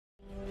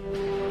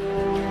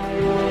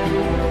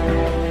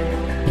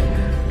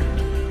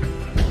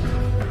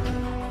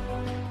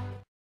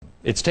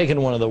It's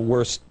taken one of the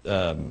worst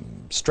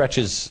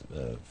stretches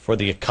for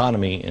the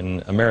economy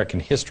in American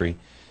history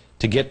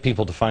to get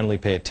people to finally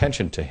pay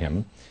attention to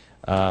him.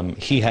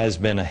 He has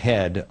been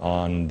ahead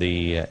on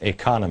the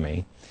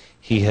economy.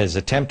 He has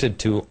attempted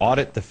to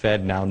audit the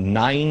Fed now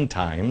 9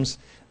 times.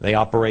 They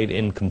operate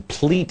in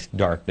complete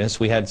darkness.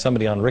 We had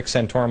somebody on, Rick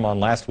Santorum, on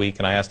last week,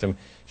 and I asked him,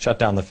 shut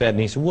down the Fed, and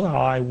he said, well,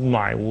 I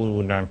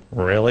wouldn't.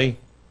 Really?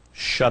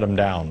 Shut them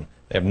down.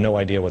 They have no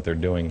idea what they're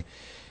doing.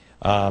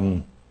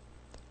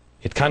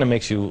 It kind of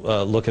makes you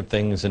look at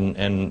things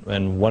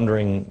and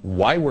wondering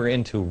why we're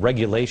into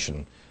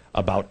regulation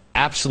about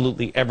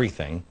absolutely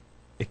everything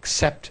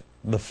except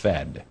the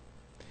Fed.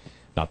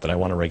 Not that I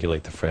want to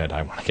regulate the Fed,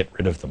 I want to get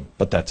rid of them,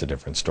 but that's a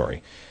different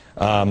story.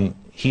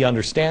 He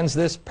understands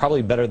this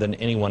probably better than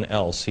anyone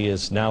else. He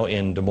is now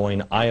in Des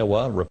Moines,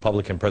 Iowa,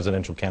 Republican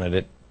presidential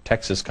candidate,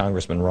 Texas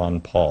Congressman Ron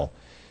Paul.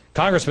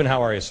 Congressman,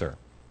 how are you, sir?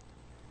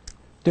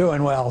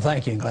 Doing well,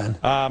 thank you, Glenn.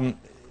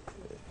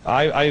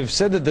 I've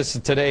said that this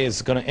today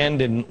is going to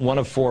end in one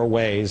of 4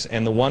 ways,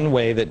 and the one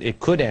way that it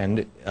could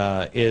end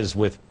is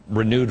with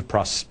renewed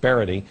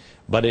prosperity,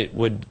 but it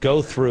would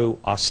go through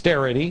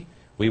austerity.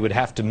 We would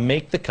have to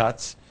make the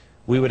cuts,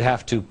 we would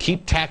have to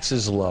keep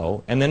taxes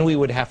low, and then we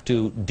would have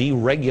to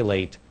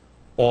deregulate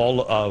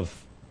all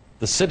of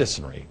the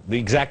citizenry, the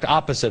exact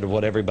opposite of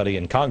what everybody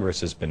in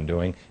Congress has been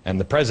doing and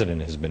the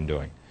president has been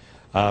doing.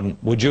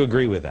 Would you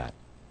agree with that?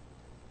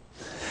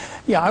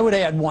 Yeah, I would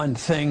add one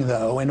thing,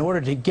 though. In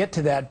order to get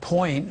to that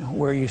point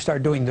where you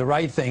start doing the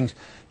right things,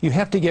 you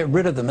have to get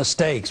rid of the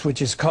mistakes,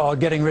 which is called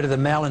getting rid of the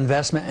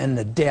malinvestment and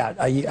the debt.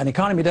 An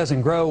economy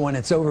doesn't grow when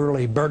it's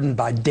overly burdened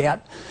by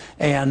debt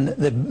and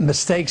the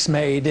mistakes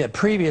made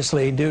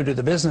previously due to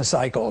the business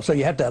cycle. So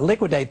you have to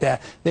liquidate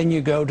that. Then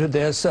you go to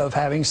this of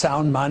having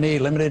sound money,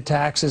 limited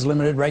taxes,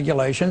 limited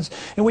regulations,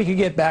 and we could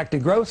get back to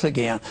growth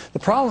again. The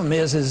problem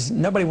is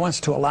nobody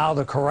wants to allow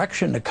the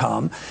correction to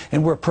come,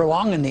 and we're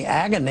prolonging the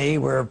agony.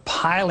 We're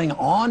piling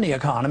on the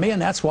economy,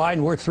 and that's why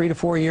we're 3 to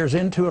 4 years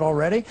into it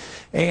already,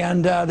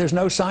 and there's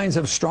no signs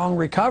of strong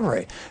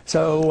recovery.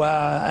 So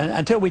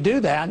until we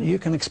do that, you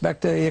can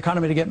expect the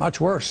economy to get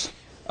much worse.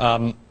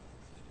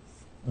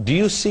 Do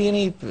you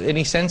see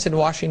any sense in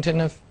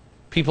Washington of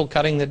people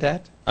cutting the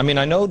debt? I mean,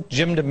 I know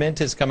Jim DeMint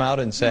has come out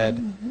and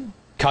said,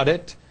 cut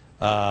it.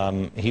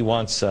 He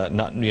wants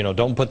not,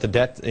 don't put the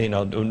debt,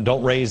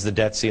 don't raise the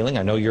debt ceiling.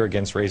 I know you're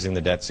against raising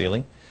the debt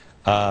ceiling.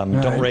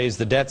 Don't raise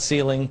the debt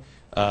ceiling.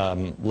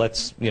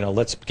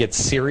 Let's get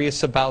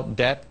serious about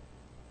debt.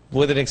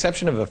 With an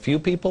exception of a few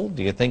people,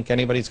 do you think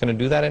anybody's going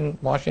to do that in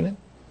Washington?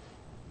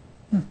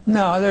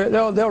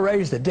 No, they'll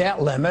raise the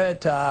debt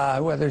limit,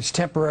 whether it's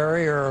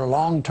temporary or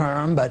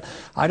long-term, but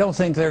I don't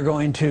think they're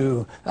going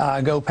to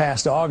go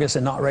past August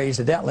and not raise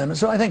the debt limit.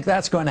 So I think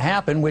that's going to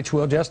happen, which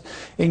will just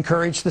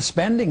encourage the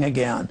spending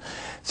again.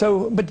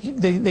 So, but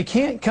they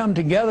can't come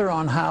together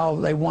on how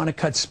they want to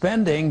cut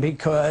spending,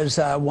 because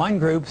one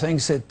group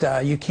thinks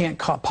that you can't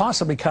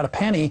possibly cut a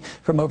penny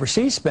from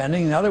overseas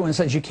spending. The other one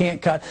says you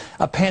can't cut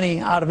a penny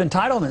out of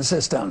entitlement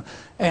system.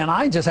 And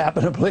I just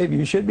happen to believe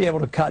you should be able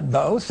to cut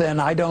both,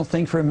 and I don't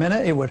think for a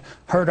minute it would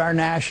hurt our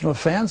national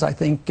defense. I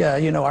think,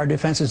 our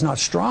defense is not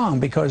strong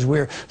because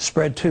we're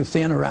spread too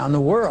thin around the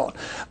world.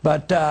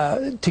 But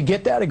to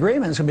get that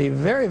agreement is going to be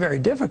very, very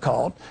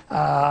difficult,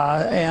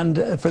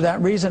 and for that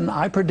reason,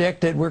 I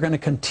predict that we're going to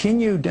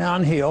continue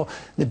downhill.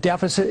 The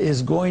deficit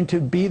is going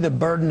to be the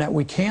burden that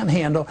we can't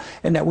handle,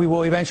 and that we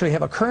will eventually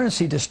have a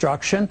currency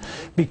destruction,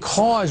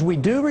 because we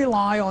do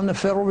rely on the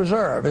Federal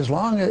Reserve. As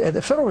long as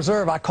the Federal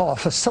Reserve, I call a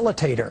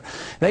facilitator.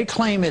 They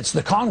claim it's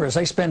the Congress.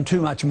 They spend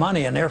too much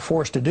money and they're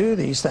forced to do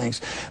these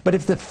things. But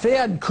if the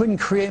Fed couldn't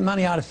create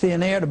money out of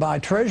thin air to buy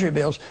Treasury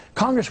bills,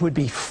 Congress would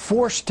be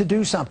forced to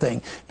do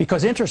something,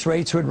 because interest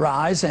rates would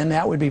rise, and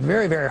that would be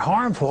very, very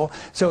harmful.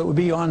 So it would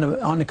be on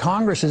the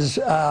Congress's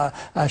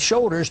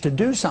shoulders to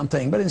do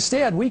something. But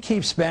instead, we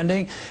keep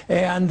spending,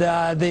 and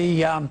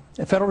the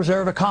Federal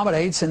Reserve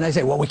accommodates, and they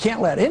say, well, we can't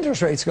let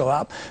interest rates go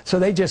up, so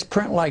they just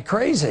print like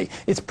crazy.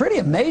 It's pretty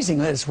amazing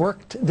that it's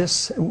worked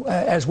this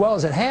as well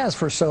as it has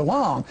for so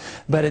long,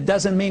 but it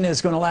doesn't mean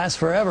it's going to last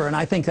forever. And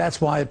I think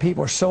that's why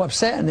people are so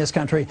upset in this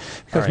country,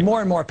 because more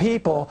and more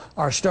people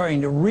are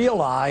starting to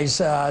realize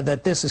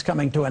that this is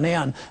coming to an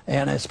end,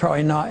 and it's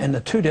probably not in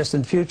the too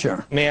distant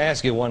future. May I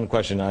ask you one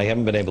question I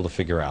haven't been able to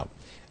figure out?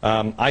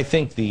 I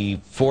think the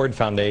Ford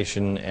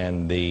Foundation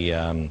and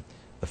the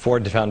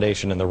Ford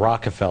Foundation and the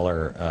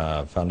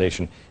Rockefeller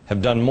Foundation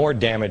have done more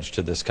damage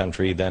to this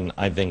country than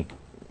I think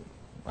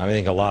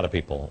a lot of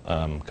people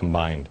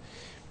combined.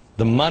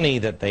 The money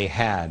that they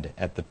had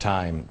at the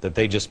time that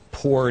they just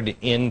poured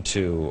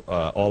into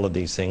all of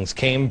these things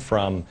came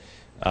from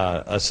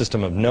a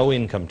system of no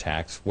income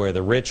tax, where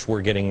the rich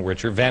were getting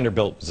richer.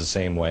 Vanderbilt was the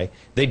same way.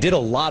 They did a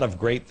lot of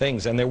great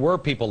things, and there were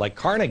people like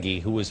Carnegie,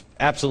 who was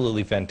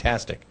absolutely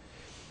fantastic.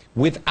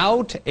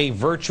 Without a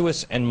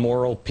virtuous and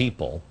moral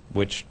people,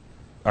 which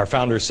our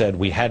founders said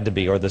we had to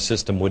be or the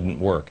system wouldn't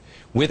work,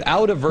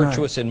 without a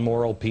virtuous and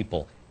moral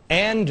people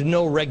and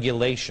no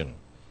regulation,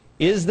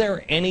 is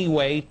there any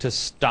way to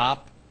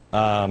stop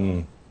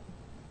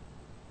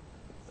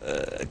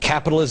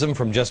capitalism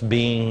from just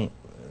being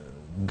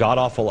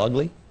god-awful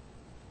ugly?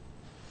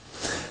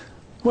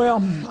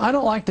 Well, I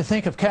don't like to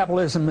think of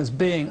capitalism as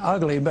being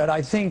ugly, but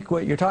I think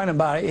what you're talking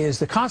about is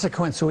the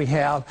consequence we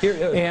have. Here,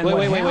 and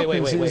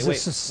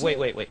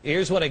wait.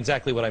 Here's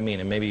exactly what I mean,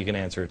 and maybe you can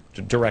answer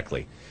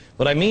directly.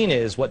 What I mean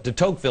is what de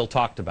Tocqueville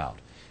talked about,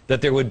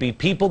 that there would be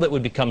people that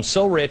would become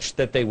so rich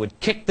that they would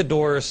kick the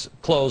doors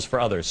closed for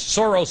others.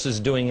 Soros is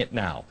doing it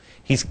now.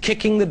 He's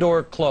kicking the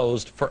door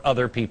closed for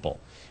other people.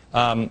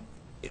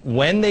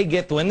 When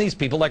these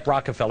people like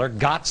Rockefeller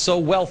got so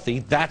wealthy,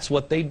 that's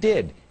what they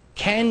did.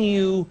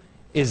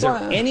 Is there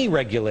any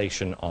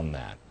regulation on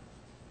that?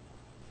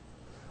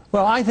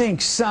 Well, I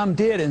think some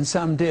did and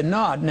some did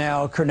not.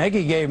 Now,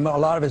 Carnegie gave him a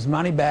lot of his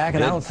money back,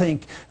 and I don't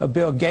think of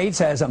Bill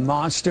Gates as a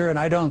monster, and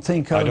I don't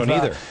think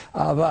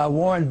of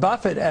Warren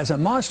Buffett as a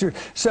monster.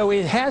 So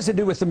it has to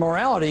do with the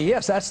morality.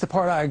 Yes, that's the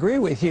part I agree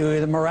with you,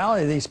 the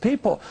morality of these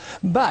people.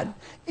 But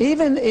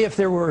even if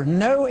there were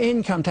no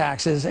income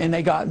taxes and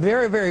they got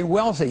very, very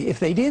wealthy, if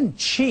they didn't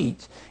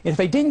cheat, if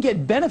they didn't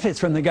get benefits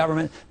from the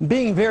government,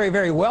 being very,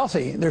 very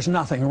wealthy, there's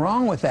nothing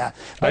wrong with that.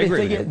 But if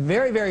they get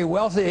very, very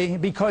wealthy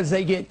because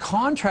they get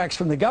contracts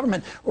from the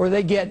government, or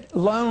they get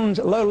loans,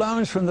 low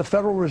loans from the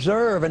Federal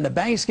Reserve, and the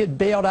banks get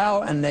bailed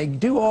out, and they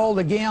do all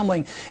the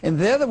gambling, and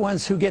they're the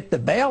ones who get the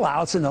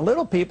bailouts, and the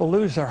little people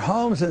lose their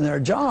homes and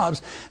their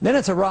jobs, then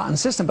it's a rotten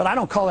system. But I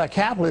don't call that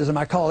capitalism.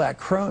 I call that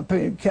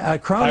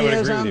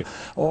cronyism,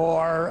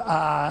 or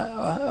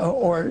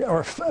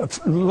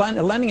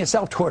lending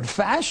itself toward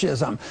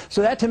fascism.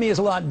 So that to me is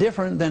a lot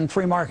different than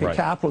free market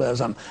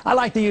capitalism. I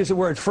like to use the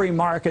word free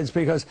markets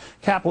because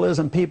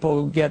capitalism,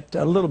 people get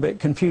a little bit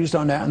confused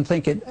on that and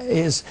think it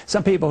is,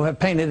 some people have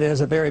painted it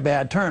as a very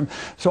bad term.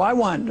 So I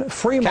want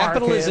free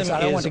markets.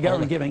 I don't want the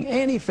government giving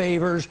any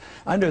favors.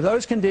 Under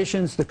those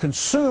conditions, the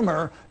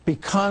consumer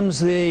becomes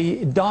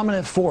the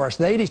dominant force.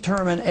 They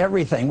determine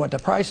everything, what the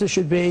prices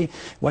should be,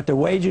 what the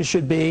wages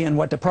should be, and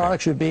what the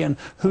product should be, and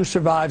who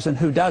survives and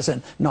who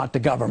doesn't, not the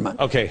government.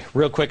 Okay,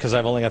 real quick, because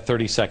I've only got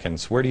 30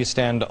 seconds. Where do you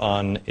stand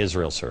on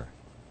Israel, sir?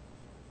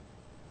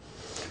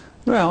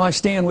 Well, I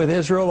stand with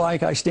Israel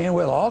like I stand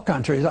with all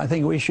countries. I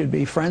think we should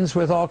be friends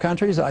with all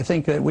countries. I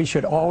think that we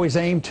should always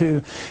aim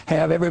to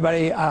have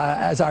everybody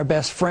as our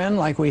best friend,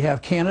 like we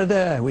have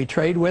Canada. We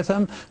trade with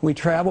them. We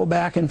travel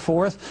back and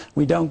forth.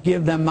 We don't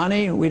give them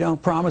money. We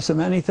don't promise them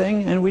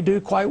anything, and we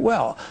do quite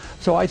well.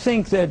 So I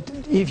think that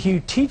if you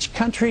teach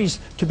countries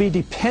to be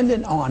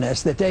dependent on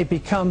us, that they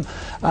become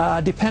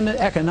dependent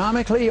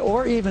economically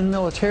or even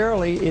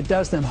militarily, it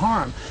does them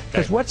harm.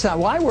 Because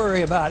why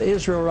worry about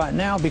Israel right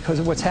now because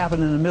of what's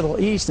happened in the Middle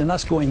East and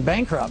us going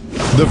bankrupt?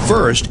 The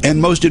first and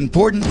most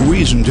important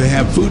reason to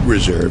have food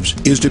reserves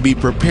is to be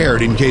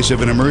prepared in case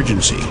of an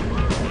emergency.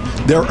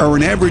 There are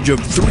an average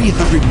of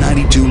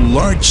 392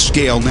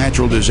 large-scale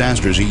natural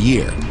disasters a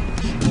year.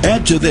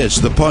 Add to this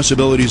the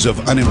possibilities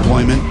of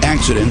unemployment,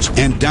 accidents,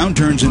 and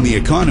downturns in the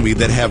economy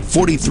that have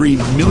 43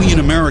 million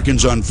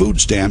Americans on food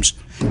stamps,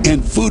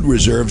 and food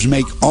reserves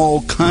make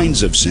all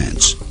kinds of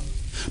sense.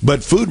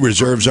 But food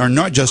reserves are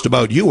not just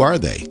about you, are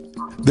they?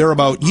 They're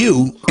about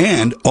you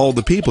and all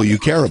the people you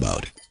care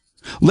about.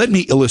 Let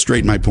me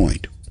illustrate my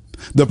point.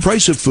 The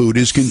price of food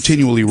is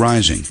continually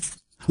rising.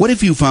 What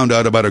if you found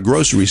out about a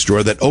grocery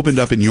store that opened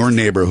up in your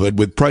neighborhood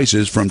with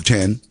prices from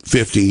 10,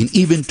 15,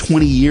 even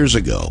 20 years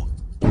ago?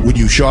 Would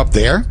you shop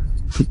there?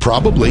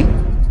 Probably.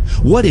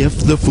 What if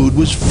the food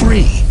was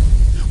free?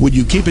 Would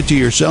you keep it to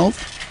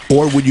yourself?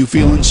 Or would you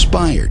feel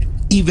inspired,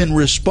 even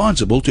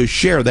responsible to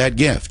share that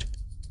gift?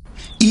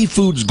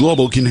 eFoods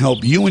Global can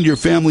help you and your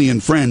family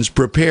and friends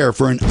prepare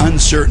for an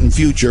uncertain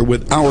future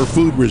with our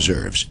food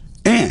reserves.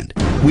 And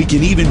we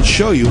can even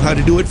show you how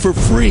to do it for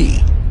free.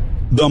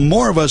 The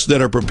more of us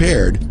that are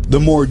prepared, the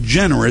more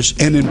generous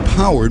and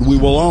empowered we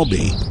will all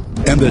be,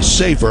 and the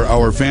safer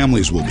our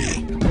families will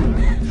be.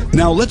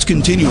 Now let's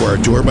continue our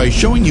tour by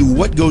showing you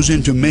what goes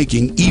into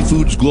making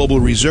eFoods Global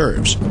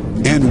Reserves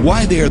and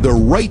why they are the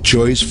right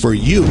choice for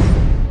you.